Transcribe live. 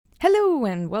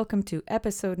Hello and welcome to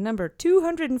episode number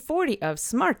 240 of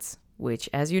Smarts, which,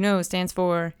 as you know, stands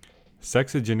for...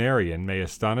 Sexagenarian may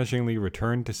astonishingly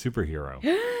return to superhero.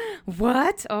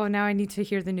 What? Oh, now I need to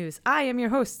hear the news. I am your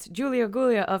host, Julia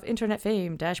Gulia of Internet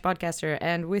Fame, Podcaster,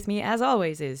 and with me, as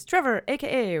always, is Trevor,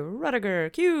 a.k.a. Rudiger,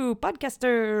 Q,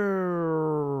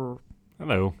 Podcaster.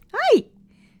 Hello. Hi!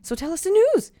 So tell us the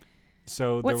news.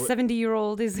 So What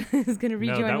 70-year-old is going to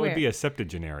rejoin No, that where? would be a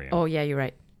septuagenarian. Oh, yeah, you're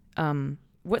right.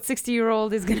 What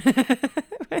 60-year-old is going to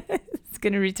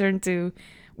return to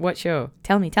what show?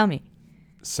 Tell me.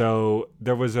 So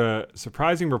there was a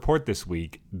surprising report this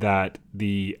week that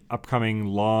the upcoming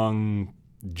long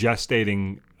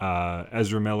gestating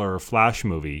Ezra Miller Flash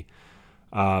movie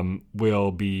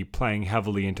will be playing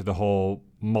heavily into the whole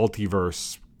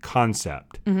multiverse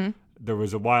concept. Mm-hmm. There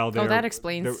was a while there. Oh, that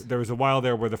explains. There was a while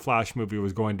there where the Flash movie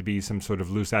was going to be some sort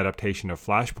of loose adaptation of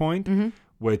Flashpoint,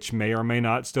 which may or may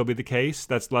not still be the case.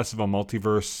 That's less of a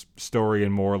multiverse story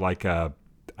and more like a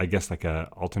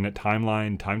alternate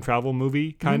timeline, time travel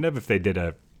movie, kind of, if they did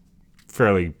a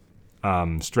fairly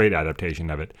straight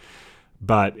adaptation of it.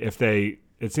 But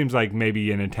it seems like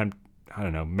maybe an attempt, I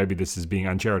don't know, maybe this is being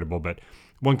uncharitable, but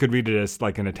one could read it as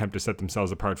like an attempt to set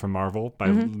themselves apart from Marvel by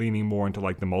leaning more into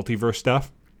like the multiverse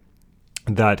stuff.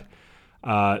 That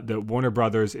Warner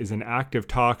Brothers is in active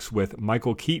talks with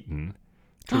Michael Keaton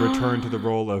to return to the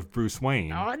role of Bruce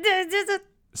Wayne.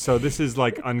 So this is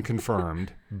like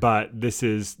unconfirmed, but this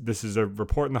is a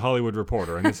report in the Hollywood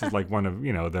Reporter, and this is like one of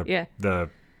the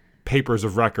papers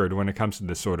of record when it comes to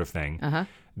this sort of thing.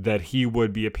 That he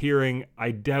would be appearing. I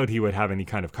doubt he would have any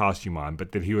kind of costume on,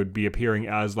 but that he would be appearing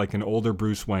as like an older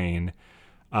Bruce Wayne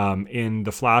in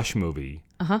the Flash movie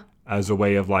as a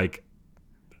way of like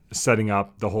setting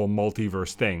up the whole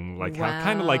multiverse thing, like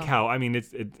how I mean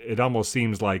it almost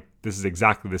seems like this is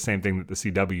exactly the same thing that the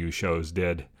CW shows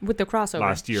did with the crossover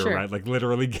last year, sure. Right? Like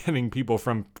literally getting people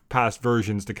from past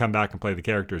versions to come back and play the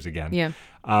characters again. Yeah.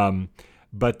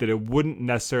 But that it wouldn't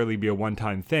necessarily be a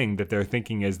one-time thing. That they're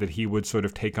thinking is that he would sort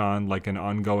of take on like an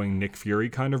ongoing Nick Fury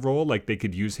kind of role. Like they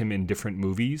could use him in different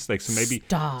movies. Like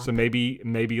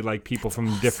maybe like people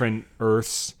from different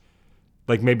Earths.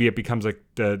 Like maybe it becomes like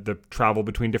the travel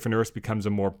between different Earths becomes a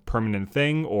more permanent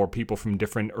thing, or people from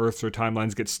different Earths or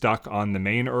timelines get stuck on the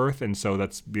main Earth, and so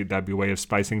that'd be a way of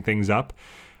spicing things up,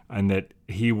 and that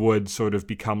he would sort of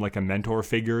become like a mentor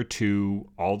figure to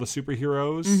all the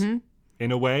superheroes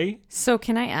in a way. So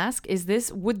can I ask,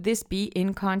 would this be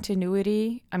in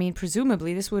continuity? I mean,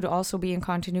 presumably this would also be in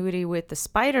continuity with the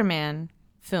Spider-Man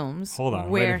films. Hold on,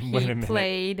 where wait a minute.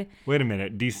 Played. Wait a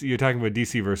minute, DC. You're talking about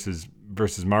DC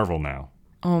versus Marvel now.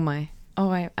 Oh my! Oh,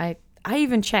 I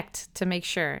even checked to make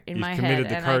sure in my head. You've committed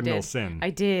the cardinal sin. I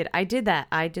did that.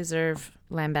 I deserve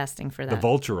lambasting for that. The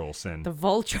vultural sin. The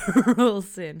vultural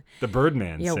sin. The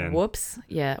Birdman sin.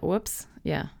 Yeah. Whoops.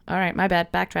 Yeah. All right. My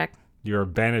bad. Backtrack. You're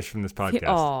banished from this podcast.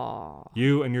 Oh.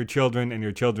 You and your children and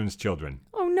your children's children.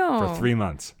 Oh no. For 3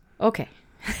 months. Okay.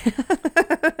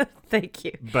 Thank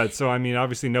you. But so I mean,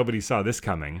 obviously nobody saw this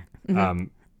coming.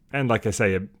 And like I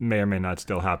say, it may or may not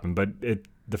still happen. But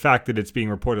the fact that it's being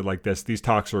reported like this, these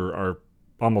talks are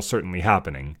almost certainly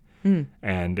happening.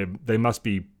 And they must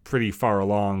be pretty far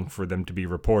along for them to be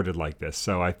reported like this.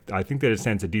 So I think that it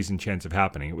stands a decent chance of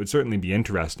happening. It would certainly be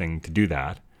interesting to do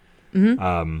that.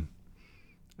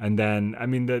 And then, I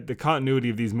mean, the continuity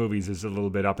of these movies is a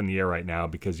little bit up in the air right now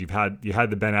because you had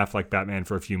the Ben Affleck Batman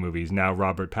for a few movies. Now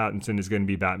Robert Pattinson is going to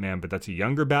be Batman, but that's a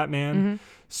younger Batman.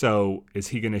 So is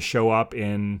he going to show up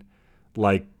in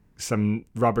like some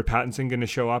Robert Pattinson going to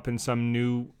show up in some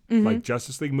new like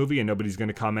Justice League movie, and nobody's going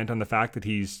to comment on the fact that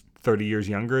he's 30 years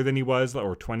younger than he was,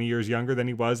 or 20 years younger than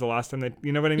he was the last time that,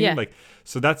 you know what I mean? Yeah. Like,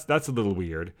 so that's a little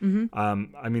weird.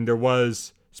 I mean, there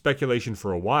was speculation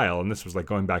for a while, and this was like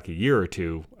going back a year or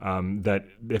two, that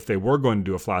if they were going to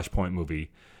do a Flashpoint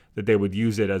movie, that they would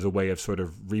use it as a way of sort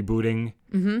of rebooting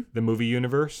the movie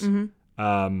universe,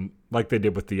 like they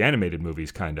did with the animated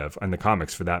movies, kind of, and the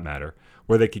comics for that matter,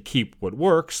 where they could keep what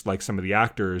works, like some of the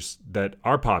actors that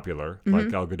are popular, like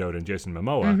Gal Gadot and Jason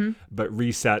Momoa, but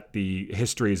reset the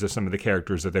histories of some of the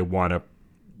characters that they want to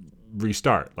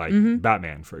restart, like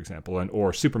Batman, for example,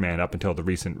 or Superman, up until the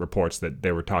recent reports that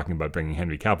they were talking about bringing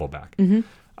Henry Cavill back.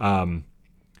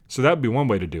 So that would be one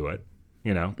way to do it,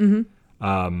 you know.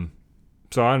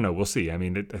 So I don't know. We'll see. I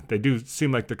mean, they do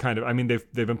seem like they're kind of. I mean,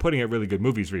 they've been putting out really good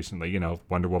movies recently. You know,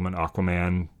 Wonder Woman,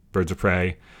 Aquaman, Birds of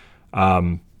Prey,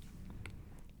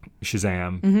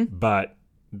 Shazam, but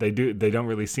they don't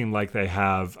really seem like they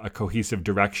have a cohesive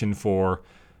direction for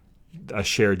a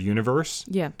shared universe.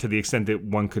 Yeah. To the extent that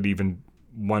one could even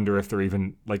wonder if they're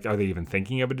even like, are they even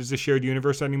thinking of it as a shared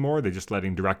universe anymore? They're just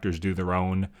letting directors do their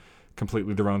own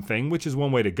completely their own thing, which is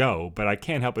one way to go. But I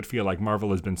can't help but feel like Marvel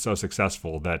has been so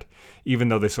successful that even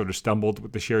though they sort of stumbled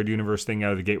with the shared universe thing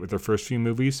out of the gate with their first few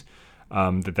movies,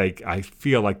 I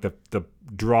feel like the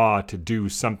draw to do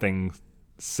something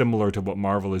similar to what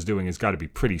Marvel is doing has got to be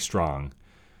pretty strong.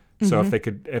 So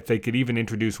if they could even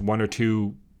introduce one or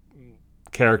two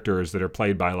characters that are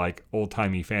played by like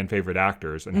old-timey fan favorite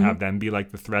actors and have them be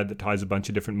like the thread that ties a bunch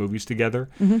of different movies together,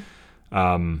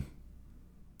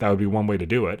 that would be one way to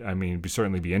do it. I mean, it'd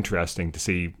certainly be interesting to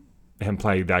see him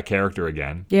play that character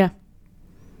again. Yeah.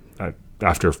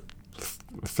 After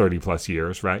 30 plus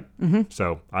years, right?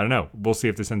 So I don't know. We'll see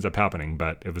if this ends up happening,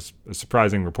 but it was a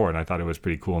surprising report, and I thought it was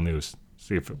pretty cool news.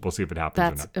 We'll see if it happens.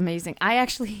 That's or not. amazing. I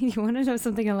actually, you want to know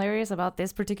something hilarious about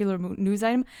this particular news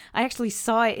item? I actually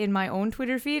saw it in my own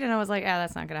Twitter feed, and I was like,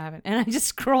 that's not going to happen. And I just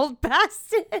scrolled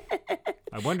past it.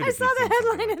 I wondered. I saw the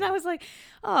headline, and I was like,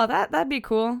 oh, that'd be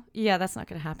cool. Yeah, that's not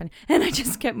going to happen. And I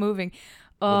just kept moving.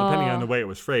 Well, depending on the way it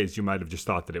was phrased, you might have just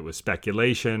thought that it was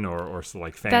speculation or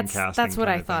like fan casting. That's what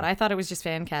I thought. Thing. I thought it was just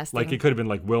fan casting. Like it could have been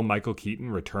like, will Michael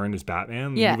Keaton return as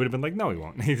Batman? Yeah. You would have been like, no, he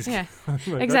won't. Yeah,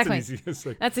 like, exactly.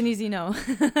 That's an easy no.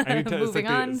 Moving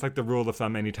on. It's like the rule of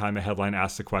thumb. Anytime a headline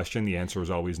asks a question, the answer is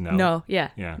always no. No,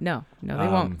 yeah. Yeah. No, they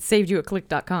won't. Saved you at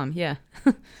click.com. Yeah.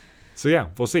 So yeah,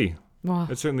 we'll see. Wow.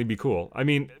 It'd certainly be cool. I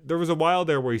mean, there was a while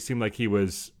there where he seemed like he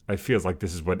was, I feels like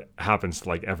this is what happens to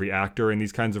like every actor in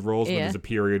these kinds of roles. Where there's a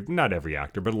period, not every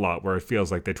actor, but a lot, where it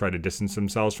feels like they try to distance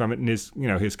themselves from it. And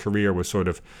his career was sort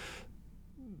of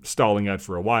stalling out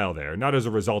for a while there. Not as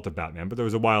a result of Batman, but there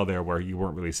was a while there where you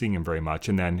weren't really seeing him very much.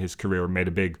 And then his career made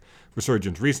a big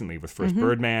resurgence recently with first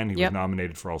Birdman. He was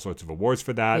nominated for all sorts of awards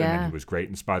for that. And then he was great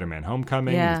in Spider-Man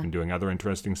Homecoming. He's been doing other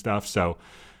interesting stuff. So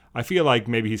I feel like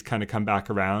maybe he's kind of come back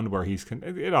around where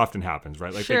it often happens,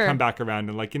 right? Like they come back around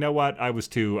and like, you know what? I was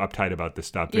too uptight about this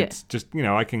stuff. Yeah. It's just,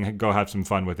 I can go have some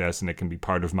fun with this and it can be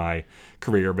part of my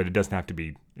career, but it doesn't have to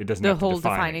be, it doesn't have to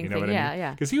define it. You know what I mean?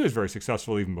 Yeah. Because he was very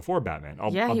successful even before Batman.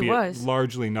 He was.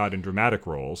 Largely not in dramatic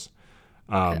roles.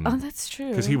 That's true.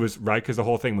 Because he was, right? Because the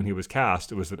whole thing when he was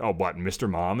cast, it was that, Mr.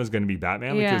 Mom is going to be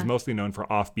Batman? Like he was mostly known for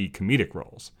offbeat comedic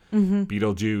roles.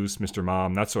 Beetlejuice, Mr.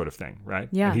 Mom, that sort of thing, right?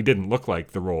 Yeah. And he didn't look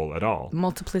like the role at all.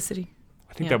 Multiplicity.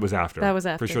 I think that was after. That was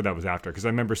after. For sure that was after. Because I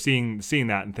remember seeing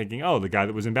that and thinking, the guy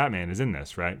that was in Batman is in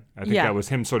this, right? I think that was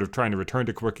him sort of trying to return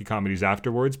to quirky comedies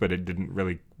afterwards, but it didn't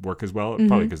really work as well.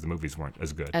 Probably because the movies weren't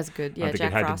as good. Yeah,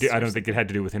 I don't think it had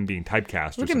to do with him being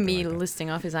typecast. Look at me listing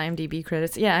off his IMDb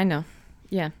credits. Yeah, I know.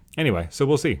 Yeah. Anyway, so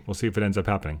we'll see. We'll see if it ends up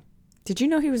happening. Did you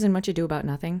know he was in Much Ado About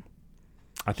Nothing?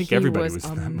 I think everybody was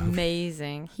in that movie.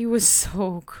 Amazing. He was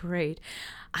so great.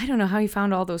 I don't know how he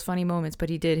found all those funny moments, but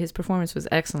he did. His performance was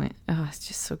excellent. Oh, it's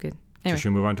just so good. Anyway. So should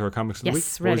we move on to our comics of the week?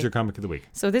 Ready. What was your comic of the week?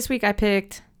 So this week I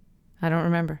picked, I don't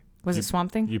remember. Was it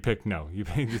Swamp Thing? You picked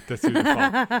that's your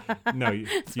default. No,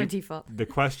 it's my default. The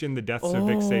Question, The Deaths of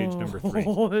Vic Sage, number 3.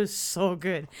 Oh, it was so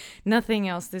good. Nothing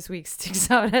else this week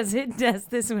sticks out as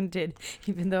this one did,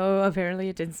 even though apparently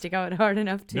it didn't stick out hard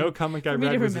enough to. No comic I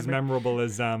read was as memorable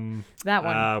as that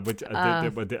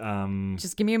one.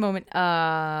 Just give me a moment.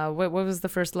 What was the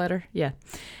first letter? Yeah,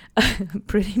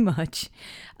 pretty much.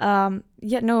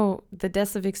 The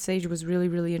Deaths of Vic Sage was really,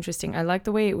 really interesting. I like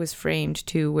the way it was framed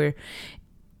too, where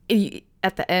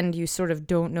at the end you sort of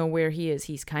don't know where he is.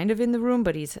 He's kind of in the room,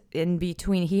 but he's in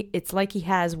between. It's like he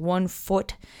has one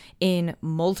foot in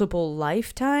multiple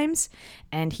lifetimes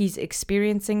and he's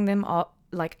experiencing them all,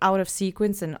 like out of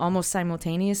sequence and almost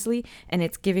simultaneously, and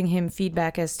it's giving him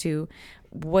feedback as to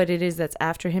what it is that's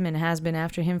after him and has been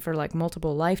after him for like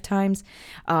multiple lifetimes.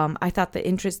 I thought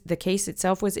the case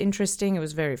itself was interesting. It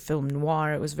was very film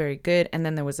noir. It was very good. And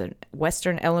then there was a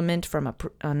Western element from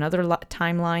another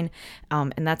timeline.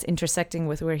 And that's intersecting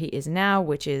with where he is now,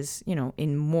 which is,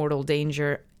 in mortal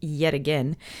danger yet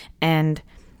again. And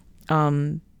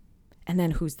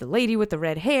then who's the lady with the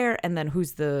red hair? And then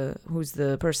who's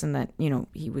the person that,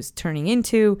 he was turning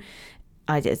into?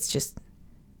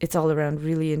 It's all around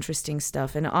really interesting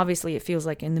stuff. And obviously it feels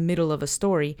like in the middle of a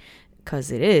story,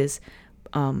 because it is.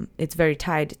 It's very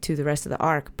tied to the rest of the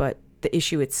arc, but the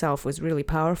issue itself was really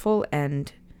powerful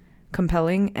and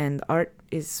compelling, and art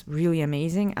is really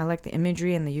amazing. I like the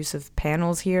imagery and the use of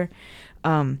panels here.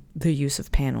 The use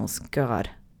of panels,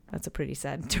 God, that's a pretty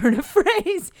sad turn of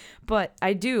phrase. But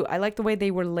I like the way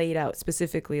they were laid out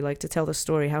specifically, like to tell the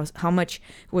story, how much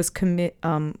was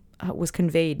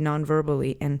conveyed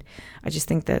non-verbally, and I just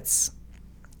think that's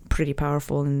pretty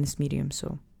powerful in this medium.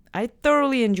 So I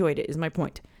thoroughly enjoyed it, is my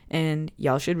point, and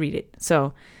y'all should read it.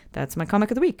 So that's my comic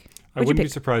of the week. I wouldn't be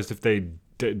surprised if they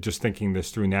just thinking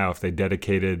this through now, if they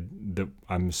dedicated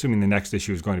I'm assuming the next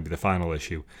issue is going to be the final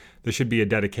issue. There should be a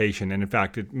dedication, and in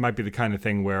fact, it might be the kind of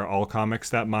thing where all comics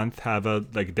that month have a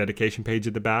dedication page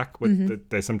at the back, that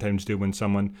they sometimes do when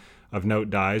someone of note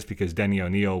dies, because Denny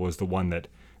O'Neil was the one that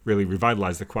really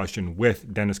revitalized the question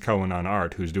with Dennis Cohen on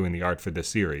art, who's doing the art for this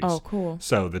series. Oh, cool.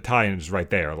 So the tie-in is right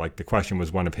there. Like, the question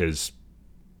was one of his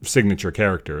signature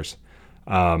characters.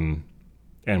 And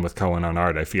with Cohen on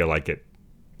art, I feel like it,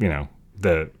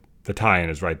 the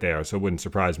tie-in is right there. So it wouldn't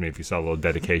surprise me if you saw a little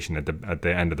dedication at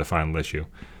the end of the final issue.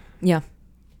 Yeah.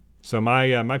 So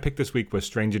my pick this week was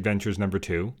Strange Adventures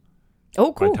 #2.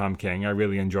 Oh, cool. By Tom King. I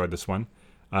really enjoyed this one.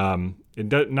 It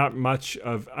does not much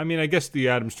of. I mean, I guess the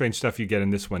Adam Strange stuff you get in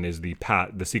this one is the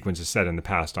sequence is set in the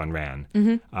past on Rann.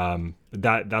 Mm-hmm.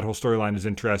 That whole storyline is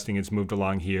interesting. It's moved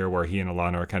along here, where he and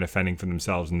Alana are kind of fending for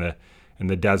themselves in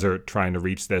the desert, trying to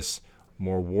reach this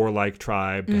more warlike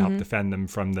tribe to help defend them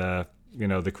from the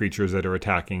creatures that are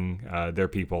attacking their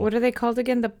people. What are they called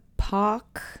again? The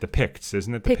Pock? The Picts,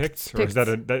 isn't it? The Picts? Or is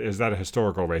that a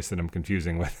historical race that I'm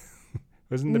confusing with?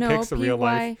 Isn't the Picts the real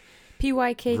life?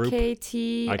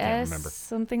 PYKKTS, I can't remember.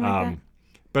 Something like that.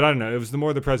 But I don't know. It was the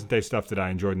more the present day stuff that I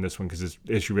enjoyed in this one, because this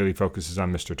issue really focuses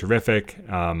on Mr. Terrific.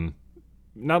 Not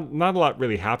a lot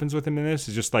really happens with him in this.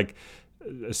 It's just like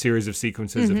a series of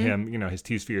sequences of him. His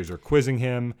T-spheres are quizzing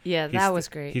him. Yeah, that was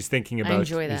great. He's thinking I about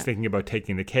enjoy that. He's thinking about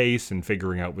taking the case and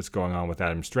figuring out what's going on with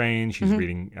Adam Strange. He's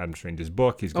reading Adam Strange's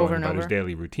book. He's going about his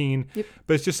daily routine. Yep.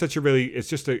 But it's just it's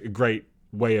just a great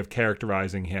way of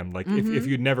characterizing him. Like, if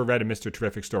you'd never read a Mr.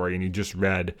 Terrific story and you just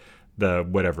read the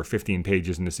 15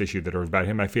 pages in this issue that are about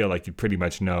him, I feel like you pretty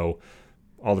much know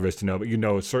all there is to know. But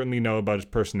certainly know about his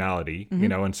personality,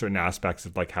 and certain aspects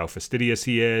of like how fastidious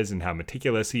he is and how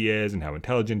meticulous he is and how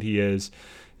intelligent he is.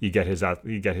 You get his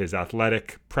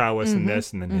athletic prowess in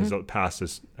this, and then his past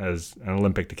as an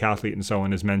Olympic decathlete and so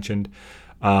on is mentioned.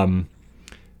 You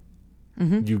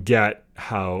get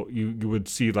how you would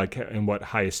see like in what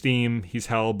high esteem he's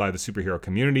held by the superhero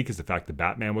community, because the fact that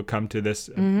Batman would come to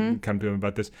him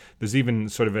about this. There's even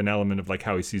sort of an element of like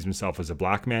how he sees himself as a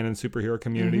black man in the superhero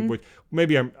community, which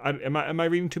maybe am I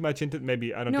reading too much into it?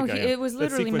 Maybe I don't think I am. It was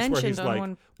literally mentioned on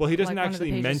one. Well, he doesn't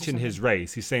actually mention his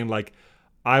race. He's saying like,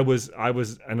 I was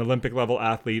an Olympic level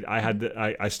athlete.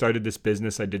 I started this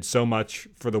business. I did so much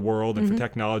for the world and for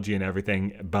technology and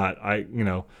everything. But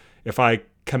if I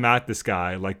come at this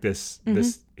guy like this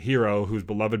hero who's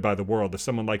beloved by the world, if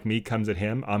someone like me comes at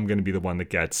him, I'm going to be the one that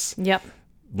gets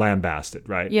lambasted,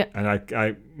 right? Yeah. And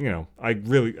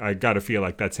I got to feel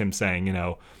like that's him saying,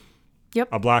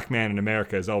 a black man in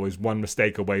America is always one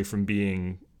mistake away from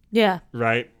being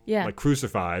right? Yeah. Like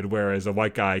crucified, whereas a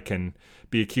white guy can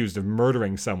be accused of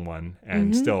murdering someone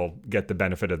and still get the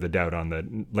benefit of the doubt on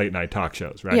the late night talk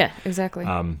shows, right? Yeah, exactly.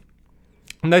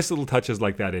 Nice little touches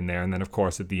like that in there. And then, of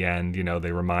course, at the end,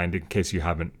 they remind, in case you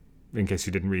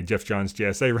didn't read Jeff Johns'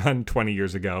 GSA run 20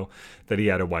 years ago, that he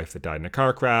had a wife that died in a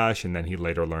car crash. And then he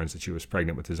later learns that she was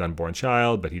pregnant with his unborn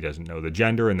child, but he doesn't know the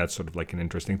gender. And that's sort of like an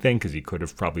interesting thing, because he could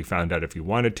have probably found out if he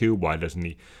wanted to. Why doesn't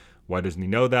he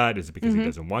know that? Is it because he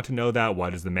doesn't want to know that?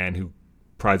 Why does the man who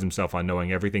prides himself on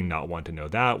knowing everything not want to know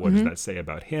that? What does that say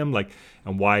about him? Like,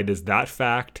 and why does that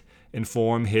fact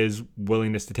inform his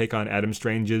willingness to take on Adam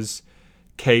Strange's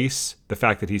case? The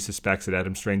fact that he suspects that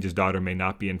Adam Strange's daughter may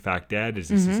not be in fact dead, is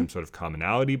this some sort of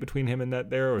commonality between him and that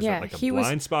there, or is that like a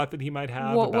blind spot that he might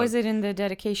have? What was it in the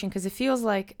dedication? Because it feels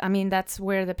like, that's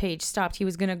where the page stopped. He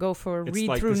was going to go for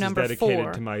read through number 4. It's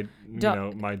dedicated to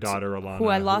my daughter Alana, who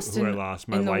I lost.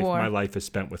 My life is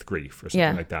spent with grief, or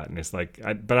something like that. And it's like,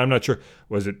 but I'm not sure.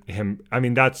 Was it him?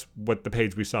 That's what the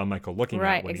page we saw Michael looking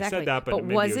at when he said that. But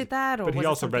was it that? Or but he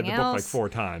also read the book like 4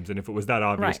 times, and if it was that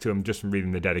obvious to him just from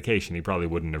reading the dedication, he probably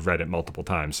wouldn't have read it multiple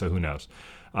times. So who knows?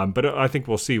 But I think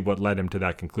we'll see what led him to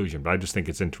that conclusion. But I just think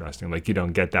it's interesting. Like, you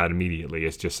don't get that immediately.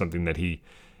 It's just something that he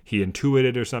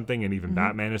intuited or something, and even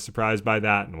Batman is surprised by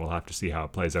that, and we'll have to see how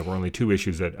it plays out. We're only 2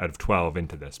 issues out of 12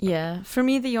 into this. But. Yeah. For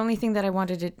me, the only thing that I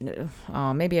wanted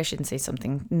to... maybe I shouldn't say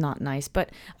something not nice,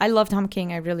 but I love Tom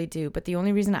King. I really do. But the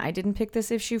only reason I didn't pick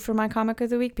this issue for my comic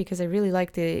of the week, because I really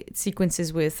like the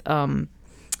sequences with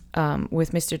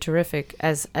Mr. Terrific,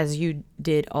 as you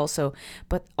did also.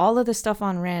 But all of the stuff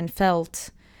on Rann felt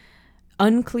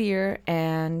unclear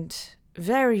and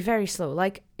very, very slow.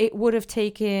 Like, it would have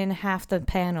taken half the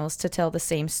panels to tell the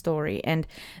same story. And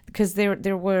because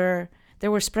there were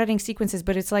spreading sequences,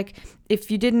 but it's like,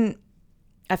 if you didn't...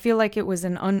 I feel like it was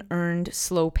an unearned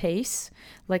slow pace.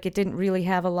 Like, it didn't really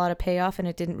have a lot of payoff, and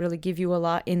it didn't really give you a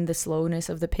lot in the slowness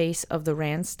of the pace of the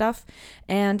Rann stuff.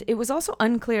 And it was also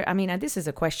unclear. This is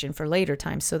a question for later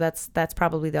times, so that's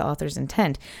probably the author's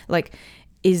intent. Like,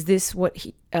 is this what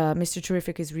Mr.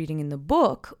 Terrific is reading in the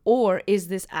book, or is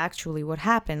this actually what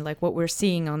happened? Like what we're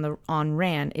seeing on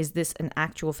Ran, is this an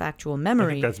actual factual memory?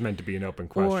 I think that's meant to be an open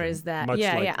question. Or is that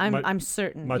I'm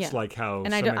certain. Much like how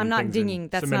and I'm not dinging.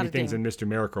 That's so not many a things ding. in Mr.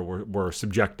 Miracle were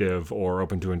subjective or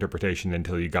open to interpretation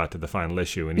until you got to the final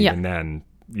issue, and even then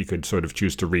you could sort of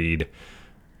choose to read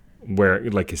where,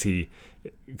 like, is he,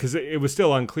 because it was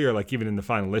still unclear, like even in the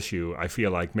final issue, I feel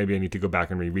like maybe I need to go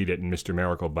back and reread it in Mr.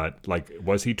 Miracle, but like,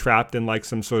 was he trapped in like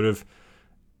some sort of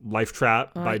life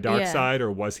trap by Darkseid,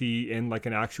 or was he in like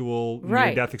an actual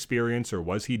near-death experience, or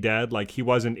was he dead? Like he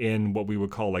wasn't in what we would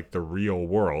call like the real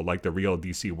world, like the real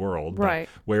DC world. Right.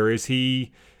 Where is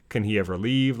he? Can he ever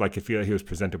leave? Like if he was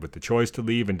presented with the choice to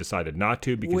leave and decided not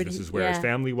to because this is where his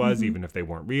family was, even if they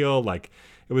weren't real. Like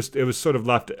it was sort of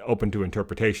left open to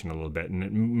interpretation a little bit, and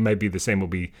it maybe the same will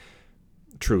be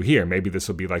true here. Maybe this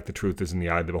will be like the truth is in the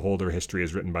eye of the beholder. History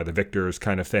is written by the victors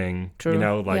kind of thing. True. You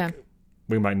know, like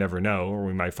we might never know, or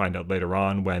we might find out later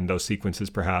on when those sequences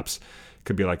perhaps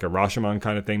could be like a Rashomon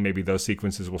kind of thing. Maybe those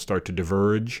sequences will start to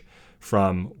diverge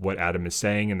from what Adam is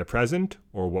saying in the present,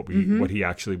 or what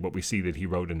we see that he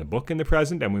wrote in the book in the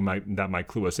present, and that might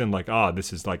clue us in, like,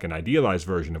 this is like an idealized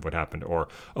version of what happened, or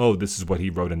this is what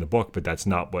he wrote in the book, but that's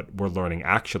not what we're learning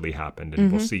actually happened.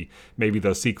 And we'll see, maybe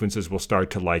those sequences will start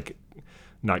to like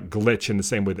not glitch in the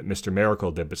same way that Mr.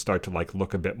 Miracle did, but start to like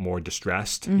look a bit more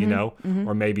distressed, you know,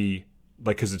 or maybe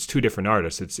like, because it's two different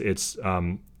artists. It's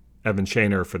Evan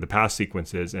Shaner for the past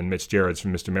sequences and Mitch Gerrard's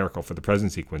from Mr. Miracle for the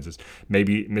present sequences.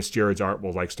 Maybe Mitch Gerrard's art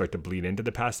will like start to bleed into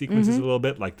the past sequences a little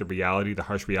bit, like the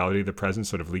harsh reality of the present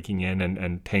sort of leaking in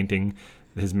and tainting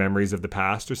his memories of the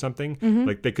past or something.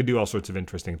 Like they could do all sorts of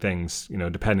interesting things, you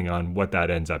know, depending on what that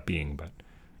ends up being. But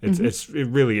it's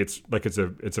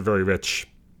a very rich,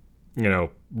 you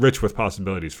know, rich with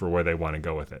possibilities for where they want to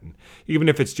go with it. And even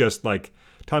if it's just like,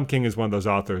 Tom King is one of those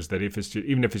authors that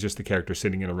even if it's just the character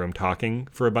sitting in a room talking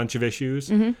for a bunch of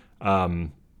issues,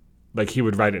 like he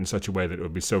would write it in such a way that it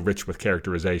would be so rich with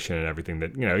characterization and everything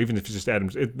that, you know, even if it's just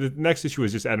the next issue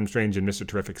is just Adam Strange and Mr.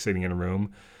 Terrific sitting in a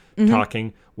room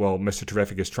talking. Well, Mr.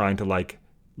 Terrific is trying to like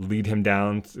lead him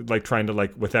down, like trying to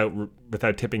like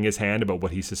without tipping his hand about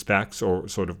what he suspects or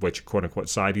sort of which quote unquote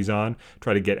side he's on,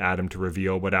 try to get Adam to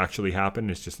reveal what actually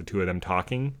happened. It's just the two of them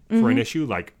talking for an issue.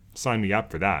 Like, sign me up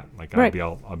for that. Like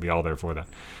I'll be all there for that.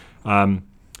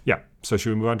 So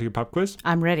should we move on to your pop quiz?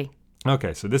 I'm ready.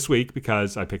 Okay, so this week,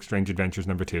 because I picked Strange Adventures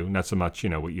 #2, not so much, you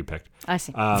know, what you picked. I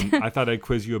see. I thought I'd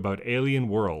quiz you about alien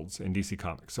worlds in DC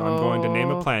Comics. So I'm going to name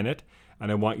a planet,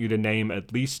 and I want you to name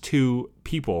at least 2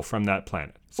 people from that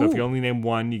planet. So if you only name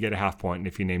 1, you get a half point, and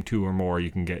if you name 2 or more, you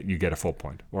get a full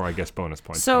point, or I guess bonus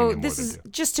points. So this is,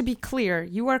 just to be clear,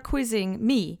 you are quizzing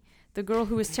me, the girl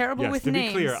who is terrible with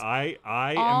names. To be clear, I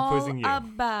am quizzing you.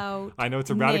 About I know it's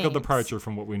a radical departure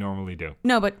from what we normally do.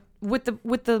 No, but with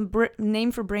the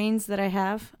name for brains that I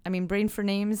have, brain for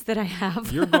names that I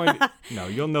have. You're going to, no,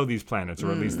 you'll know these planets,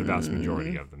 or at least the vast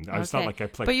majority of them. It's not like I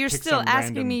play. But you're still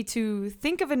asking me to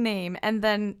think of a name and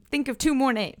then think of 2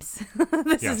 more names.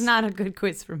 This is not a good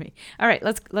quiz for me. All right,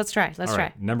 let's try. Let's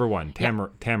try. Number 1,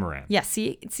 Tamaran. Yeah,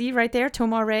 see right there,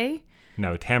 Tomare.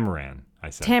 No, Tamaran. I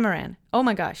said. Tamaran. Oh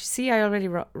my gosh. See, I already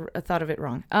thought of it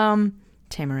wrong.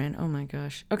 Tamaran. Oh my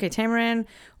gosh. Okay, Tamaran.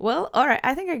 Well, all right.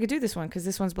 I think I could do this one because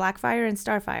this one's Blackfire and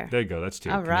Starfire. There you go. That's 2.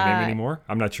 All Can right. you name any more?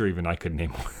 I'm not sure even I could name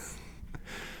more.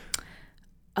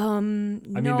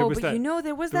 There was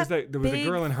a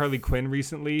girl in Harley Quinn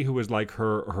recently who was like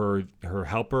her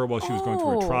helper while she was going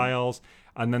through her trials.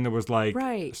 And then there was like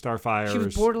Starfire's, she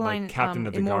was borderline, like captain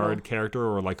of the immortal. guard character,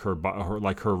 or like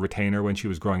her retainer when she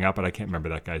was growing up, but I can't remember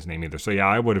that guy's name either. So yeah,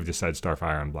 I would have just said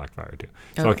Starfire and Blackfire too.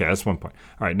 So okay, that's 1 point.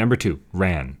 All right, number 2,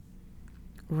 Ran.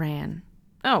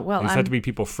 Oh well, these have to be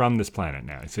people from this planet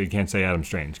now, so you can't say Adam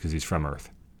Strange because he's from Earth.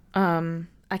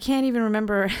 I can't even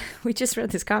remember. We just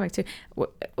read this comic too.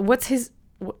 What's his?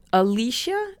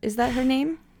 Alicia? Is that her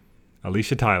name?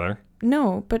 Alicia Tyler.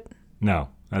 No, but no.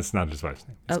 That's not his wife's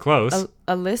name. It's close.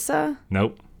 Alyssa?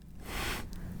 Nope.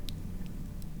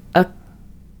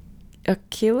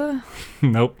 Aquila?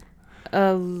 Nope.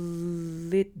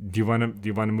 Do you want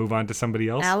to move on to somebody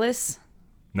else? Alice?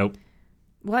 Nope.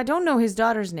 Well, I don't know his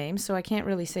daughter's name, so I can't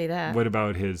really say that. What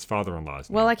about his father-in-law's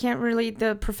name? Well, I can't really.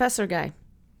 The professor guy,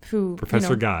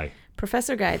 Guy.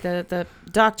 Professor Guy. The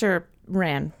doctor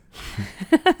ran.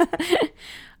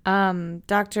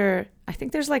 Doctor. I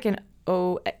think there's like an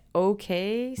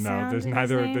OK sound. No, there's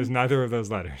neither of those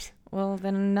letters. Well,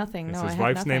 then nothing. His I have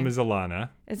wife's nothing. name is Alana.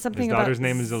 It's something his about daughter's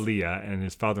name is Aaliyah, and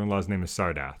his father-in-law's name is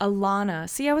Sardath. Alana.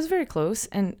 See, I was very close.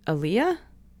 And Aaliyah?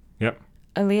 Yep.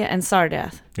 Aaliyah and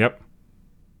Sardath. Yep.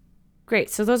 Great.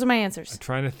 So those are my answers. I'm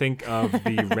trying to think of the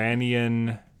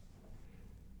Ranian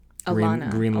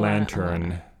Alana. Green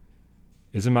Lantern. Alana.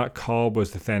 Izamat Kalb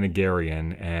was the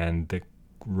Thanagarian, and the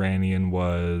Ranian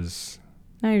was...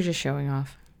 Now you're just showing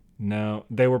off. No,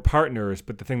 they were partners,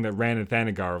 but the thing that Ran and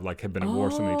Thanagar like had been at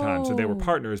war so many times. So they were Oh.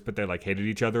 partners, but they like hated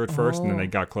each other at first, and then they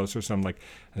got closer. So I'm like,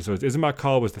 and so Izamat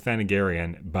Kalb was the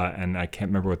Thanagarian, and I can't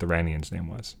remember what the Ranian's name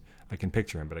was. I can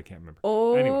picture him, but I can't remember.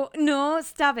 Oh, Anyway. no,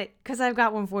 stop it, because I've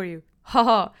got one for you.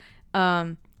 Ha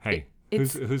ha. Hey,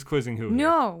 it's- who's quizzing who? Here?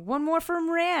 No, one more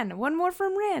from Ran. One more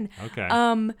from Ran. Okay.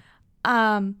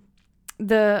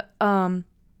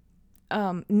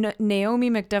 Naomi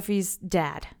McDuffie's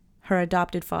dad. Her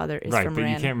adopted father is right, from but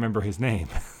Ran. you can't remember his name.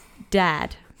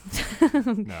 Dad. No,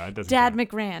 it doesn't. Dad count.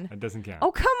 McRan. It doesn't count.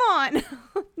 Oh, come on. Not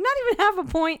even half a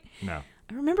point. No.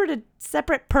 I remembered a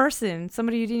separate person,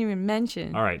 somebody you didn't even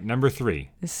mention. All right, number 3.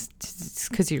 It's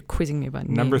because you're quizzing me about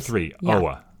Number names. 3, Yeah.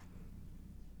 Oa.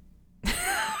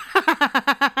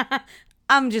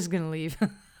 I'm just going to leave.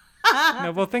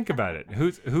 No, well, think about it.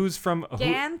 Who's from? Who,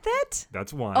 Ganthet?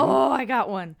 that's one. Oh, I got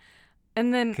one.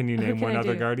 And then Can you who name one I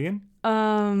other do? guardian?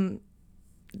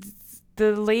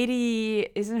 The lady,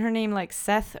 isn't her name like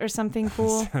Seth or something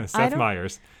cool? Seth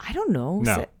Meyers. I don't know.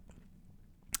 No.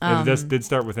 Um, It did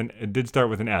start with an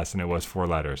S, and it was 4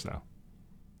 letters though.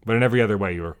 But in every other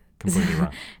way, you were completely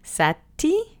wrong.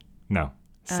 Sati? No,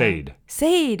 Sade.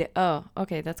 Sade. Oh,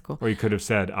 okay, that's cool. Or you could have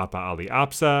said Appa Ali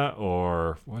Apsa,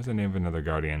 or what was the name of another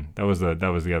guardian? That was the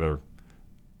other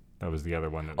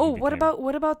one. That Oh, he what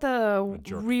became. about the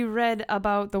jerk. reread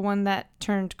about the one that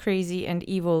turned crazy and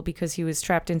evil because he was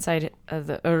trapped inside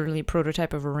the early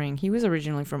prototype of a ring? He was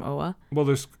originally from Oa. Well,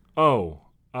 there's You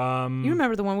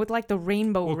remember the one with like the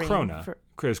rainbow well, ring? Krona.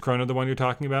 Is Krona the one you're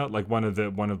talking about? Like one of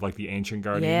like the ancient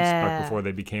guardians back Yeah. before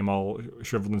they became all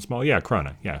shriveled and small? Yeah,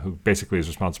 Krona. Yeah, who basically is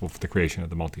responsible for the creation of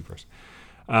the multiverse.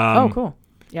 Oh, cool.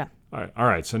 Yeah. All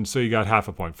right. So you got half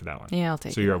a point for that one. Yeah, I'll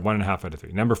take So you're at 1.5 out of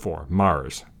 3. Number 4,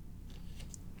 Mars.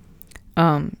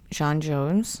 Sean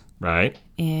Jones Right.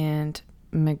 and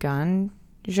Megan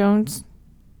Jones.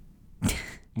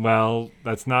 Well,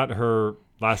 that's not her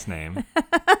last name.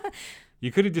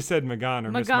 You could have just said Megan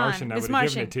or Miss Megan, Martian. I Miss would have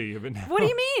given Martian. it to you. But no. What do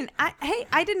you mean?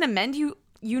 I didn't amend you.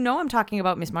 You know I'm talking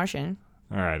about Miss Martian.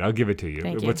 All right, I'll give it to you.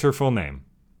 Thank you. What's her full name?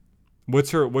 What's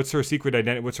her secret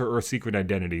identity? What's her Earth secret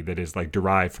identity that is like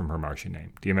derived from her Martian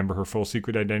name? Do you remember her full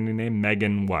secret identity name?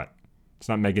 Megan what? It's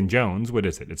not Megan Jones. What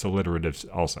is it? It's alliterative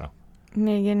also.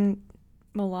 Megan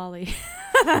Mullally.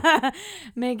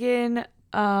 Megan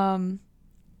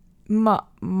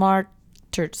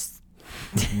Martyrs.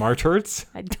 Marturts?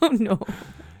 I don't know.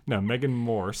 No, Megan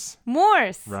Morse,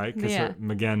 Morse. right? Because Yeah.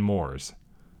 Megan Moores.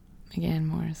 Megan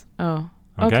Morse. Oh.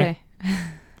 Okay. Okay.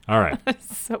 All right.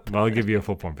 So Well, I'll give you a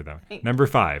full point for that one. Number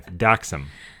 5, Daxam.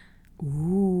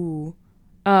 ooh.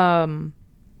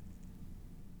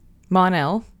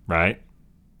 Mon-El. Right?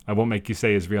 I won't make you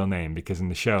say his real name because in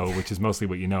the show, which is mostly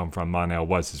what you know him from, Mon-El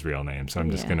was his real name. So I'm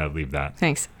just Yeah. going to leave that.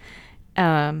 Thanks.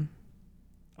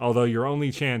 Although your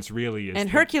only chance really is... And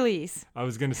Hercules. I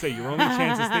was going to say, your only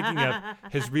chance is thinking of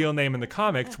his real name in the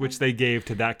comics, which they gave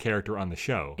to that character on the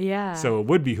show. Yeah. So it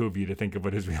would behoove you to think of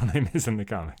what his real name is in the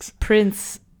comics.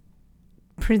 Prince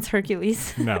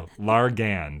Hercules. No,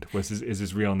 Largand is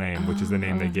his real name, which is the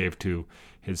name they gave to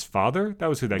his father. That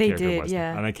was who that They character did, was.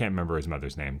 yeah. And I can't remember his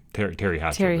mother's name. Terry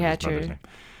Hatcher. Terry was his Hatcher. mother's name.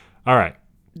 All right.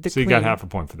 The So you got Queen. half a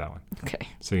point for that one. Okay.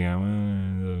 So yeah,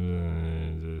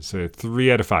 so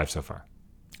 3 out of 5 so far.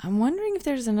 I'm wondering if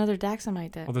there's another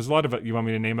Daxamite that. Well, there's a lot of... You want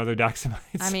me to name other Daxamites?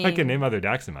 I I mean- can name other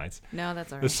Daxamites. No,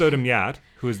 that's all right. There's Sodom Yat,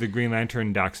 who is the Green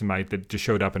Lantern Daxamite that just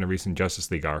showed up in a recent Justice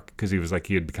League arc because he was like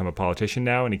he had become a politician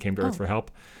now and he came to Earth for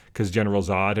help because General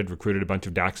Zod had recruited a bunch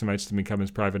of Daxamites to become his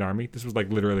private army. This was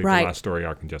like literally Right. the last story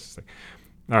arc in Justice League.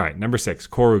 All right, number 6,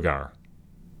 Korugar.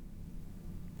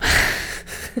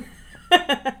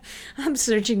 I'm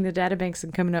searching the databanks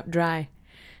and coming up dry.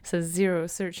 It says 0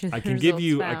 search. I can give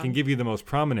you the most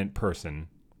prominent person,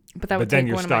 But that but would then take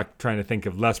you're one of my. stuck trying to think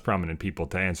of less prominent people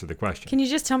to answer the question. Can you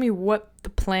just tell me what the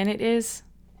planet is?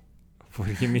 What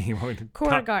do you mean?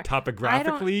 Korugar.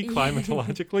 Topographically,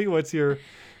 climatologically, what's your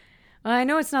I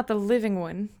know it's not the living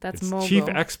one. That's its Mogo. chief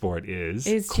export is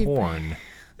chief- corn,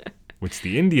 which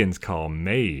the Indians call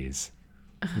maize.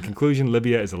 In conclusion,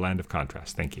 Libya is a land of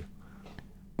contrast. Thank you.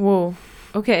 Whoa.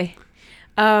 Okay.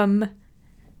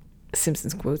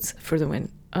 Simpsons quotes for the win.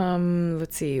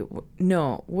 Let's see.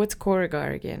 No, what's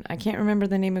Korugar again? I can't remember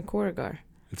the name of Korugar.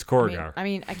 It's I Korugar.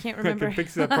 mean, I can't I remember. can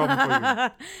fix that problem for you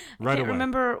right I can't away.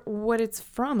 remember what it's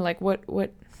from. Like what?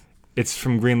 It's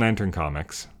from Green Lantern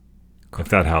comics, if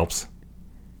that helps.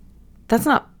 That's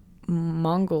not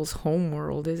Mongol's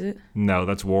homeworld, is it? No,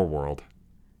 that's Warworld.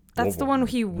 That's the one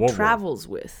he Warworld. travels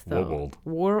with, though.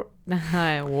 Warworld.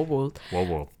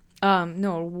 Warworld.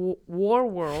 No,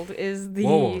 Warworld is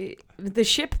Warworld. the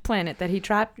ship planet that he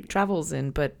travels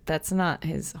in, but that's not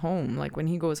his home. Like when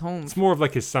he goes home. It's more of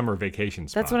like his summer vacation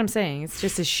spot. That's what I'm saying. It's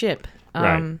just his ship.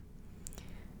 Right.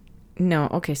 No,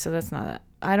 okay, so that's not that.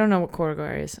 I don't know what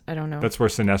Korrigar is. I don't know. That's where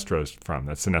Sinestro's from.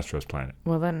 That's Sinestro's planet.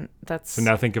 Well, then that's... So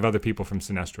now think of other people from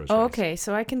Sinestro's Oh, race. okay,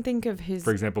 so I can think of his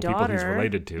For example, daughter, people he's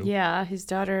related to. Yeah, his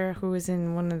daughter who was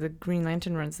in one of the Green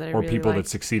Lantern runs that I Or really people liked. that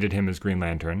succeeded him as Green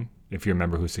Lantern. If you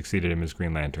remember who succeeded him as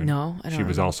Green Lantern. No, I don't She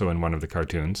was remember. also in one of the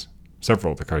cartoons.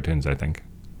 Several of the cartoons, I think.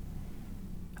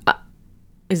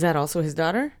 Is that also his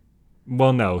daughter?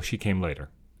 Well, no, she came later.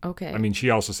 Okay. I mean, she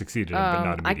also succeeded him, but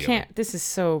not I immediately. can't... This is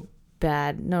so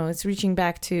bad. No, it's reaching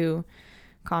back to...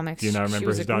 comics. Do you not remember she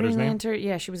was his a daughter's Green name? Lantern.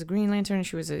 Yeah, she was a Green Lantern.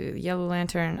 She was a Yellow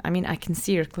Lantern. I mean, I can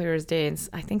see her clear as day.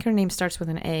 I think her name starts with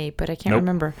an A, but I can't Nope.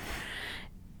 remember.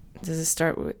 Does it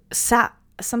start with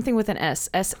something with an S?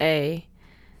 S-A.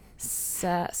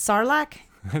 Sarlacc?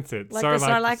 That's it. Like the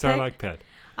Sarlacc pig? Sarlacc Pit.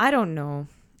 I don't know.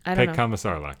 I don't know. Pekama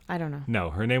Sarlacc. I don't know. No,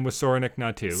 her name was Soranik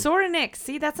Natu. Soranik.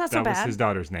 See, that's not so That was bad. his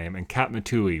daughter's name, and Kat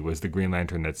Matui was the Green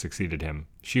Lantern that succeeded him.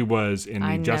 She was in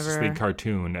the Justice League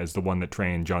cartoon as the one that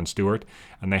trained Jon Stewart,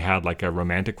 and they had like a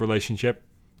romantic relationship.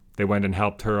 They went and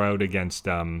helped her out against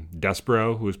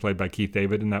Despero, who was played by Keith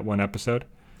David in that one episode.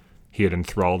 He had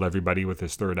enthralled everybody with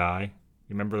his third eye.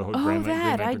 You remember the whole Green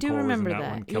Lantern I do Corps remember was in that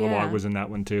that. one? Kilowog Yeah. was in that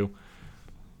one too.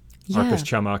 Yeah. Arcus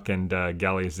Chummock and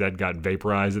Gallius Zed got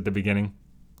vaporized at the beginning.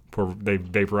 They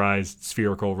vaporized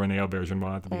spherical Rene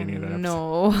Aubergenois at the beginning of that episode.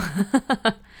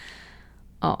 No.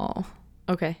 Oh.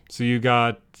 Okay. So you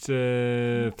got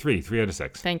 3 out of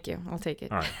 6. Thank you. I'll take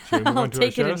it. All right. Should we move I'll on to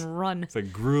take our it shows? and run. It's a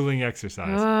grueling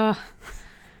exercise.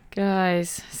 Guys,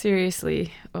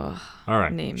 seriously. Ugh. All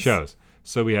right. names. Shows.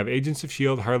 So we have Agents of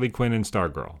S.H.I.E.L.D., Harley Quinn, and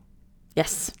Stargirl.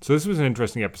 Yes. So this was an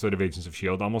interesting episode of Agents of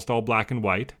S.H.I.E.L.D., almost all black and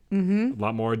white. Mm-hmm. A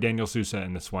lot more Daniel Sousa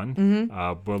in this one.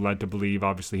 Mm-hmm. We're led to believe,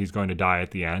 obviously, he's going to die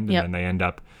at the end, and Yep. then they end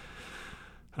up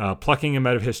plucking him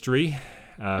out of history,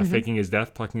 faking his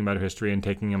death, plucking him out of history, and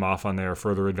taking him off on their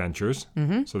further adventures.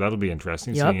 Mm-hmm. So that'll be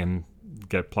interesting, Yep. seeing him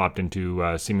get plopped into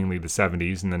seemingly the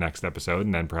 70s in the next episode,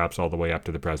 and then perhaps all the way up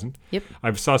to the present. Yep.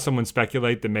 I saw someone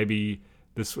speculate that maybe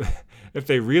this, if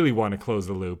they really want to close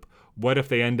the loop, what if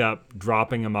they end up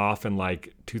dropping him off in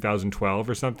like 2012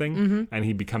 or something, and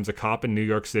he becomes a cop in New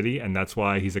York City, and that's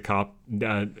why he's a cop,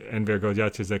 and Vergo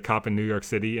Judge is a cop in New York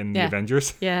City in the Yeah.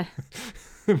 Avengers? Yeah.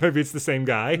 Maybe it's the same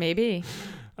guy. Maybe.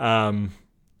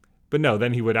 But no,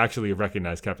 then he would actually have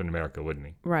recognized Captain America, wouldn't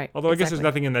he? Right. Although I guess there's exactly.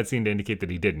 nothing in that scene to indicate that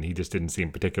he didn't. He just didn't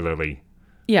seem particularly,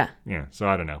 Yeah. yeah, so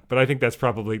I don't know. But I think that's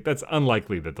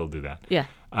unlikely that they'll do that. Yeah.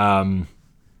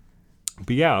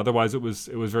 But yeah, otherwise it was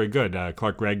very good.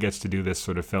 Clark Gregg gets to do this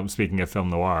sort of film. Speaking of film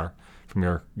noir, from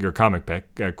your comic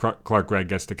pick, Clark Gregg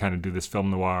gets to kind of do this film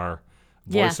noir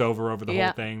Yeah. voiceover over the Yeah.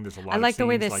 whole thing. There's a lot. I of like the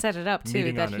way scenes, they set it up too.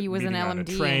 meeting That on he was an meeting on a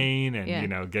LMD train, and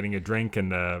yeah. Getting a drink in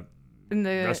the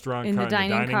restaurant in car, the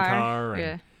dining car. and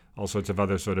Yeah. all sorts of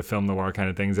other sort of film noir kind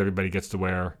of things. Everybody gets to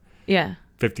wear Yeah.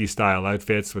 50s style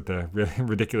outfits with the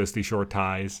ridiculously short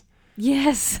ties,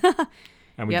 Yes.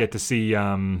 and we Yep. get to see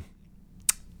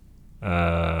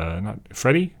not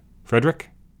Frederick.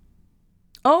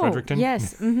 Oh, Fredericton?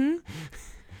 yes. Mm-hmm.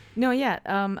 No, yeah.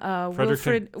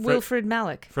 Wilfred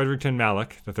Malik. Fredericton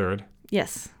Malik III.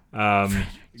 Yes.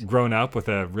 Grown up with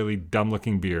a really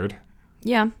dumb-looking beard.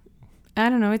 Yeah. I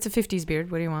don't know. It's a 50s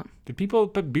beard. What do you want?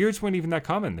 But beards weren't even that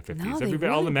common in the 50s. No, they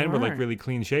all the really men were like weren't. really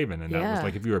clean shaven, and that was Yeah.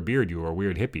 like if you were a beard, you were a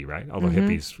weird hippie, right? Although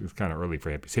hippies it was kind of early for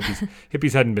hippies.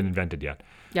 Hippies hadn't been invented yet.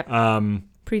 Yep.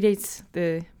 Predates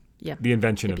the The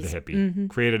invention of the Hippies. hippie,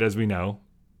 created as we know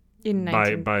in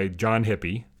by John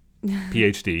Hippie,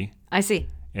 PhD, I see.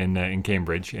 in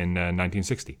Cambridge in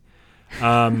 1960,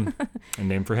 and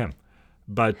named for him.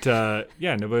 But but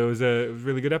it was a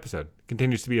really good episode.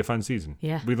 Continues to be a fun season.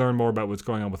 Yeah. We learn more about what's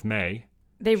going on with May.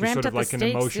 They She's ramped sort up of like the an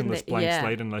stakes, emotionless didn't they? blank Yeah.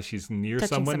 slate unless she's near Touching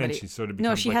someone, somebody. and she sort of No,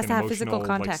 becomes she like has an to have emotional physical like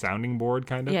contact. sounding board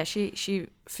kind of. Yeah, she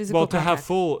physical Well, to have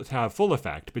contact. full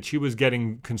effect, but she was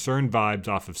getting concerned vibes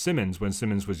off of Simmons when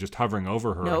Simmons was just hovering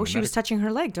over her. No, in the she was touching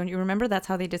her leg. Don't you remember? That's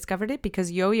how they discovered it,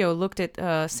 because Yo-Yo looked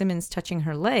at Simmons touching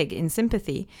her leg in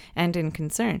sympathy and in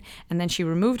concern, and then she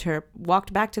removed her,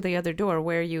 walked back to the other door.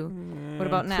 Where you? What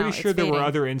about now? Pretty sure It's there were fading.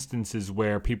 other instances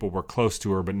where people were close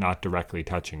to her but not directly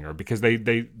touching her, because they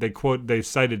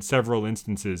cited several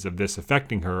instances of this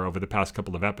affecting her over the past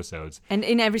couple of episodes. And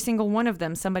in every single one of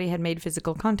them, somebody had made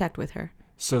physical contact with her.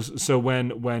 So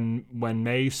when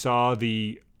May saw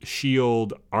the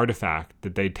shield artifact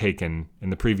that they'd taken in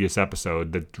the previous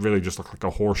episode that really just looked like a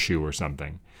horseshoe or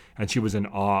something. And she was in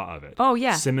awe of it. Oh,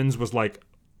 yeah. Simmons was like,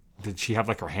 did she have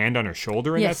like her hand on her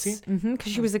shoulder in that scene? Yes,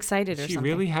 because she was excited or Did she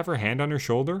something. really have her hand on her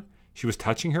shoulder? She was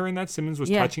touching her in that? Simmons was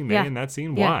touching May in that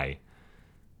scene? Yeah. Why?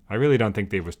 I really don't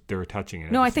think they were touching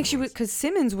it. No, I think she was, because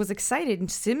Simmons was excited,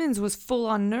 and Simmons was full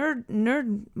on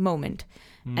nerd moment,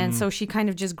 and so she kind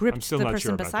of just I'm gripped still the not person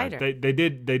sure about beside that. her.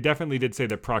 They definitely did say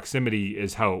that proximity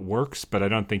is how it works, but I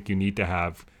don't think you need to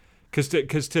have, because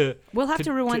We'll have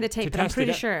to rewind the tape, but I'm test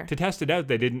pretty it out- sure. To test it out,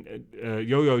 they didn't.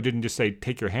 Yo-Yo didn't just say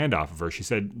take your hand off of her. She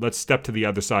said let's step to the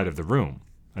other side of the room,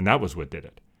 and that was what did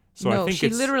it. So No, I think she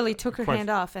it's literally took her quite- hand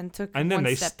off and took and then one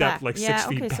they step stepped back. like 6 yeah,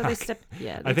 feet okay, back. so they stepped.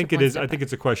 Yeah, I think it is. I think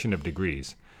it's a question of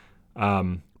degrees.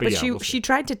 But yeah, she we'll see. she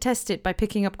tried to test it by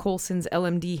picking up Coulson's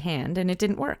LMD hand, and it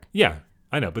didn't work. Yeah,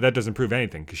 I know, but that doesn't prove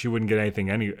anything because she wouldn't get anything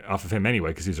off of him anyway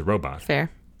because he's a robot. Fair.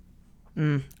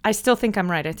 I still think I'm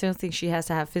right. I still think she has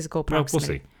to have physical Well, we'll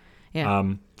proximity. see. Yeah.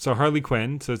 So Harley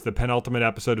Quinn, so it's the penultimate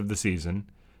episode of the season.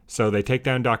 So they take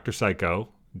down Dr. Psycho.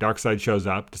 Darkseid shows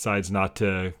up, decides not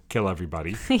to kill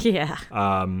everybody. yeah.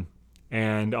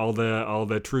 And all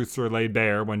the truths are laid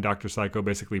bare when Dr. Psycho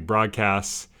basically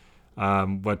broadcasts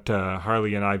what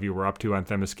Harley and Ivy were up to on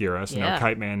Themyscira. So now Yeah.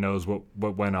 Kite Man knows what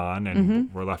went on, and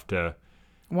we're left to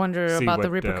Wonder see about the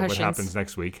what repercussions. happens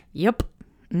next week. Yep.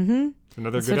 It's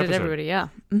another So good did episode. everybody. Yeah.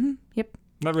 Yep.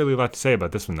 Not really a lot to say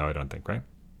about this one, though, I don't think, right?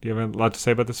 Do you have a lot to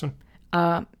say about this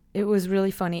one? It was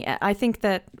really funny. I think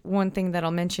that one thing that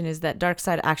I'll mention is that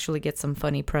Darkseid actually gets some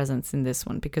funny presents in this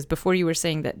one, because before you were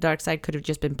saying that Darkseid could have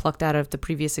just been plucked out of the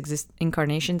previous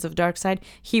incarnations of Darkseid,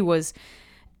 he was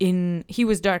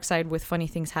Darkseid with funny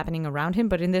things happening around him,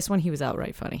 but in this one he was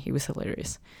outright funny. He was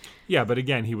hilarious. Yeah, but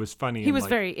again, he was funny. He and was like,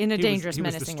 very in a dangerous,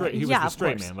 menacing way. He was Yeah, the of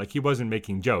straight course. man. Like, he wasn't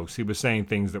making jokes. He was saying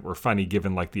things that were funny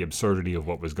given like the absurdity of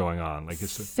what was going on. Like,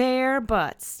 Fair,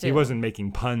 but still. he wasn't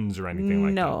making puns or anything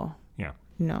like that. No. Yeah.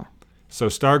 No. So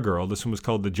Stargirl, this one was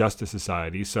called the Justice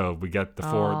Society. So we get the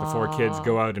four kids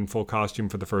go out in full costume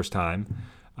for the first time.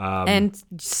 And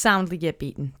soundly get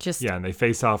beaten. Just Yeah, and they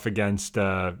face off against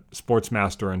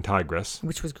Sportsmaster and Tigress.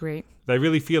 which was great. I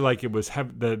really feel like it was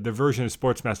the version of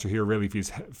Sportsmaster here really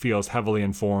feels heavily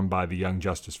informed by the Young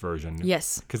Justice version.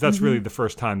 Yes. Because that's really the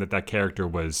first time that character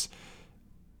was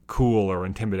cool or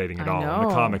intimidating at I all. In know.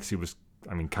 the comics, he was,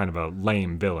 kind of a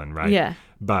lame villain, right? Yeah.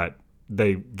 But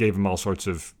they gave him all sorts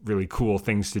of really cool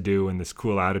things to do and this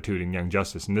cool attitude in Young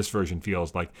Justice. And this version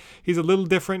feels like he's a little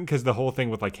different because the whole thing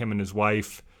with like him and his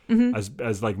wife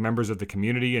as like members of the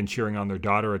community and cheering on their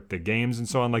daughter at the games and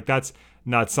so on, like that's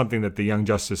not something that the Young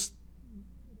Justice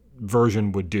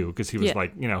version would do, because he was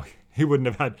like, he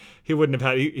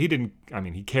didn't,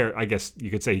 he cared, I guess you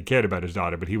could say he cared about his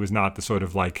daughter, but he was not the sort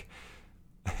of like,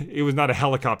 he was not a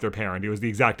helicopter parent. He was the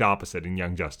exact opposite in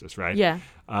Young Justice, right? Yeah.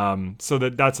 So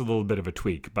that's a little bit of a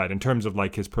tweak, but in terms of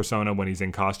like his persona when he's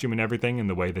in costume and everything, and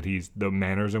the way that the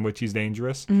manners in which he's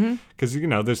dangerous, because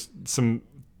there's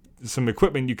some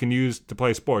equipment you can use to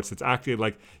play sports. It's actually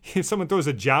like if someone throws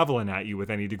a javelin at you with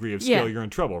any degree of skill, you're in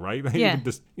trouble, right? You Yeah. can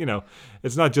just,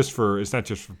 it's not just for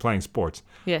playing sports.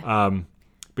 Yeah.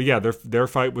 But yeah, their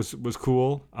fight was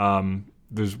cool.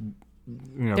 There's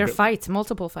Their fights,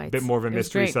 multiple fights. bit more of a It was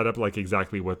mystery great. setup, like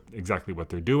exactly what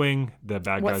they're doing. The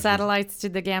bad What guys. satellites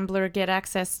did the gambler get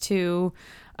access to?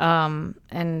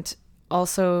 And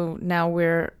also now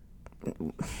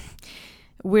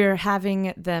we're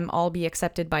having them all be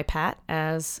accepted by Pat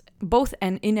as both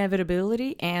an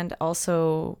inevitability and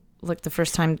also like the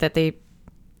first time that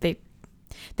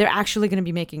they're actually going to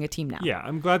be making a team now. Yeah,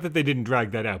 I'm glad that they didn't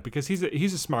drag that out, because he's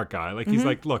a smart guy. Like he's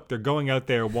like, look, they're going out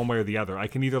there one way or the other. I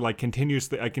can either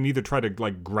try to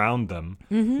like ground them,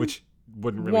 which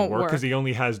wouldn't really Won't work because work. he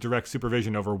only has direct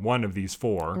supervision over one of these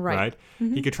four, Right. right?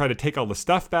 He could try to take all the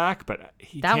stuff back, but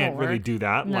he That can't won't really work. do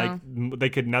that. No. Like they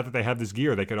could, now that they have this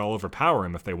gear, they could all overpower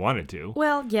him if they wanted to.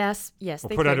 Well, yes, Or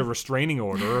they put out could. a restraining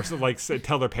order, or so, like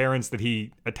tell their parents that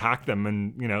he attacked them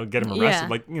and get him Yeah. arrested.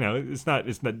 Like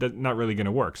it's not really going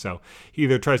to work. So he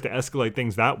either tries to escalate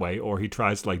things that way, or he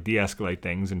tries to like de-escalate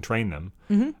things and train them.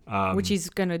 Which he's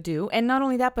going to do. And not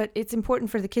only that, but it's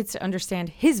important for the kids to understand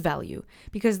his value,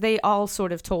 because they all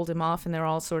sort of told him off and they're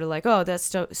all sort of like, oh,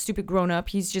 that's stupid grown up.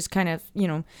 He's just kind of,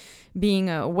 being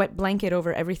a wet blanket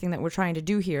over everything that we're trying to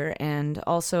do here. And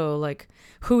also like,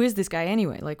 who is this guy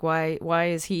anyway? Like, why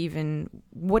is he even,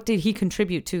 what did he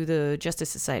contribute to the Justice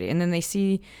Society? And then they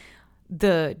see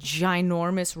the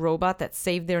ginormous robot that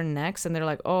saved their necks and they're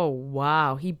like, oh,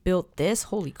 wow, he built this?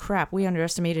 Holy crap. We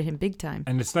underestimated him big time.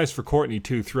 And it's nice for Courtney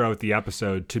too throughout the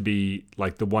episode to be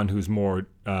like the one who's more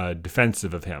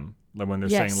defensive of him. like when they're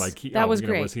Yes, saying like, that was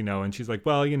great. was he know? And she's like,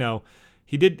 well,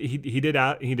 he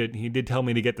did tell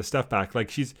me to get the stuff back. Like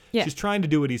she's trying to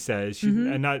do what he says,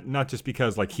 and not just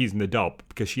because like he's an adult,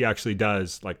 because she actually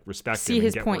does like respect See him and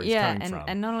his get point, where he's yeah, coming from.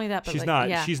 and not only that, but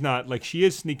She's not like, she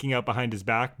is sneaking out behind his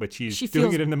back, but she's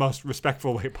doing it in the most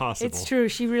respectful way possible. It's true.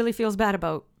 She really feels bad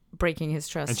about breaking his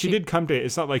trust. And she did come to.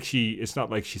 It's not like she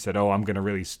said, "Oh, I'm gonna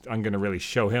really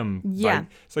show him." Yeah.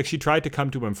 It's like she tried to come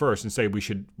to him first and say we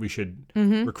should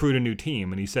recruit a new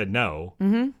team, and he said no.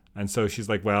 Mm-hmm. And so she's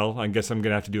like, "Well, I guess I'm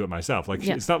gonna have to do it myself." Like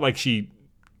it's not like she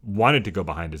wanted to go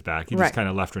behind his back. He just kind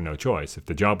of left her no choice if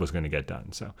the job was going to get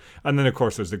done. So, and then of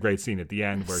course there's the great scene at the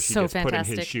end where she gets put in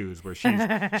his shoes, where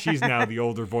she's now the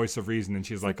older voice of reason, and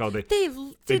she's like, "Oh, they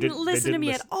didn't listen to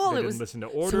me at all. They didn't listen to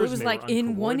orders. So it was like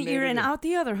in one ear and out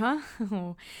the other, huh?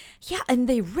 Yeah, and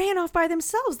they ran off by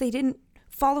themselves. They didn't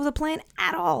follow the plan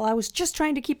at all. I was just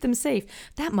trying to keep them safe.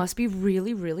 That must be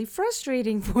really, really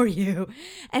frustrating for you,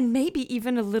 and maybe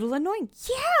even a little annoying.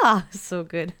 Yeah, so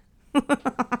good.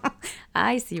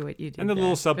 I see what you did. And the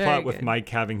little subplot with Mike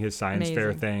having his science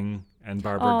fair thing, and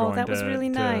Barbara going that was really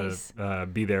nice. to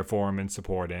be there for him and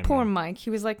support him. Poor Mike. He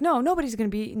was like, no, nobody's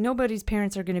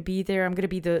parents are going to be there. I'm going to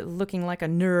be looking like a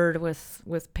nerd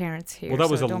with parents here. Well, that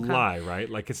was a lie, right?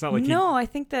 Like, it's not like I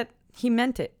think that he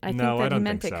meant it. I think that he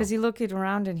meant it because he looked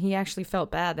around and he actually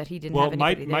felt bad that he didn't have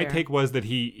anybody there. My take was that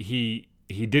he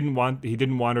didn't want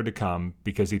her to come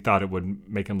because he thought it would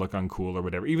make him look uncool or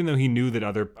whatever. Even though he knew that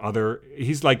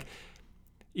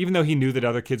even though he knew that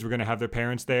other kids were going to have their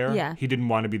parents there, he didn't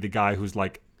want to be the guy whose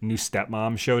like new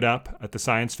stepmom showed up at the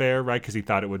science fair, right? Because he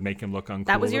thought it would make him look uncool.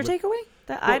 That was your takeaway?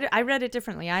 I read it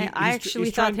differently. I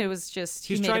actually thought it was just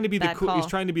he's trying to be the cool. He's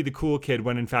trying to be the cool kid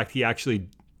when in fact he actually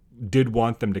did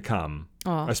want them to come.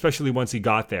 Especially once he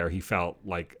got there, he felt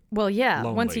like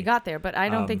lonely. Once he got there, but I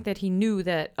don't think that he knew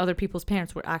that other people's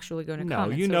parents were actually going to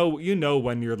come. No, you know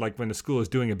when you're like when the school is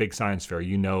doing a big science fair,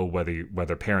 you know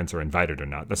whether parents are invited or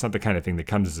not. That's not the kind of thing that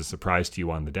comes as a surprise to you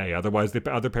on the day. Otherwise, the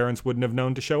other parents wouldn't have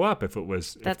known to show up if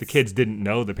the kids didn't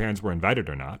know the parents were invited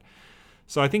or not.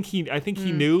 So I think he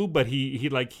knew, but he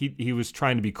was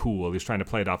trying to be cool. He was trying to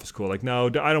play it off as cool. Like, no,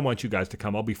 I don't want you guys to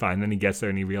come. I'll be fine. Then he gets there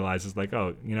and he realizes like,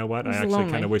 oh, you know what? I actually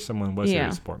kind of wish someone was here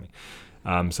to support me.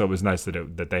 So it was nice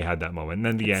that they had that moment. And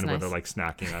then the end where they're like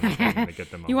snacking on the phone and they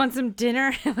get them. You want some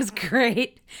dinner? It was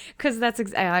great because that's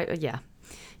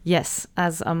yes.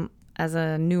 As a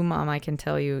new mom, I can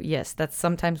tell you, yes, that's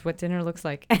sometimes what dinner looks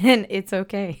like, and it's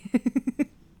okay.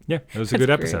 Yeah, it was a good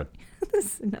episode.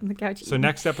 Sitting on the couch. So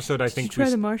next episode, I think Did you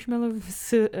try the marshmallow.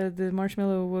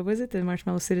 What was it? The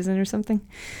marshmallow citizen or something?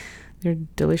 They're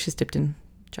delicious, dipped in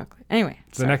chocolate. Anyway,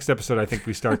 so next episode, I think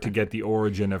we start to get the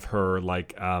origin of her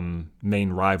like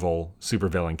main rival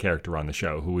supervillain character on the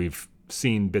show, who we've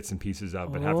seen bits and pieces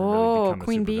of, but haven't really become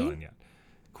Queen a supervillain yet.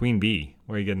 Queen Bee.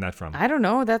 Where are you getting that from? I don't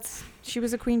know. She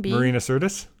was a Queen Bee. Marina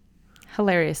Sirtis?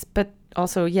 Hilarious, but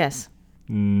also yes.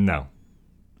 No.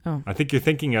 Oh. I think you're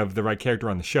thinking of the right character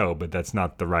on the show, but that's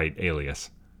not the right alias.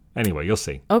 Anyway, you'll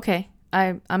see. Okay.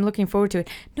 I'm looking forward to it.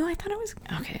 No, I thought it was...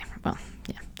 Okay, well,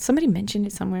 yeah. Somebody mentioned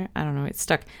it somewhere. I don't know. It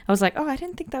stuck. I was like, I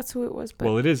didn't think that's who it was. But...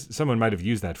 Well, it is... Someone might have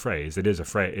used that phrase. It is a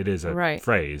phrase. It is a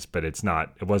phrase, but it's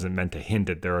not... It wasn't meant to hint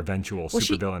at their eventual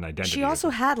supervillain identity. She also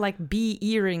had, like, bee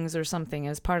earrings or something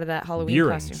as part of that Halloween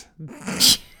costume.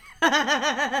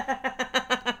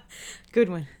 Good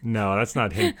one. No, that's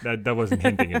not... That wasn't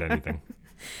hinting at anything.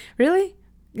 Really?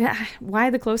 Yeah.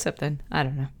 Why the close-up then? I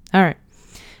don't know. All right.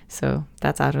 So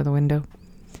that's out of the window.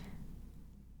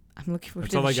 I'm looking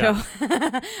forward to the show.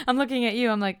 I'm looking at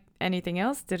you. I'm like, anything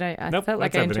else? Did I nope, felt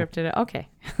like I interrupted it. Okay.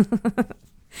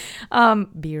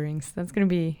 Bee rings.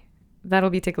 That'll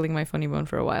be tickling my funny bone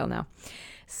for a while now.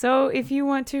 So if you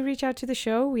want to reach out to the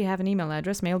show, we have an email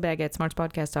address,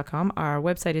 mailbag@smartspodcast.com. Our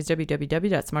website is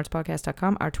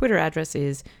www.smartspodcast.com. Our Twitter address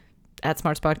is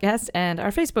 @smartspodcast, and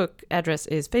our Facebook address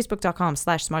is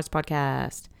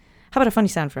facebook.com/smartspodcast. How about a funny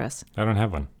sound for us? I don't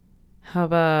have one. How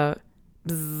about...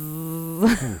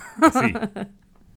 See.